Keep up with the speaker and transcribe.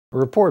A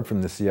report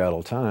from the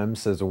Seattle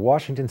Times says a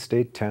Washington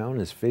state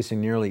town is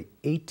facing nearly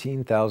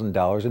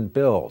 $18,000 in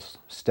bills,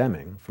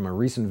 stemming from a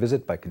recent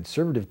visit by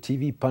conservative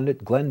TV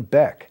pundit Glenn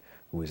Beck,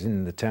 who was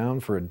in the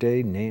town for a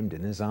day named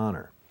in his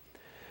honor.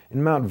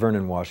 In Mount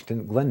Vernon,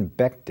 Washington, Glenn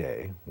Beck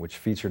Day, which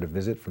featured a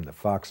visit from the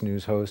Fox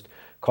News host,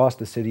 cost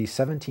the city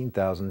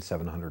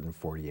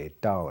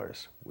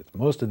 $17,748, with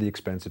most of the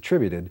expense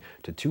attributed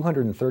to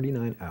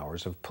 239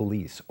 hours of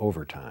police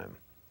overtime.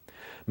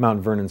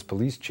 Mount Vernon's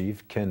police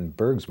chief, Ken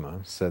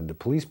Bergsma, said the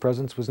police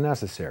presence was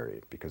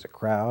necessary because a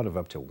crowd of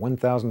up to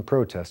 1,000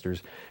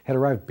 protesters had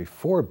arrived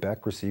before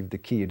Beck received the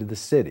key to the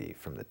city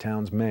from the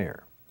town's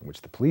mayor,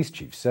 which the police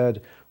chief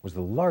said was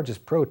the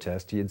largest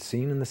protest he had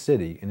seen in the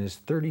city in his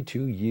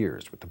 32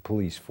 years with the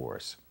police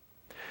force.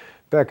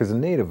 Beck is a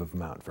native of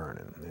Mount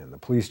Vernon, and the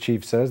police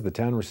chief says the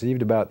town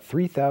received about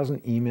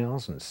 3,000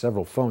 emails and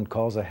several phone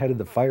calls ahead of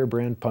the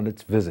firebrand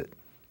pundit's visit.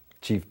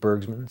 Chief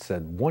Bergsman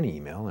said one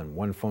email and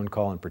one phone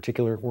call in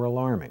particular were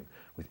alarming,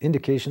 with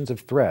indications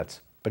of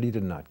threats, but he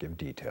did not give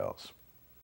details.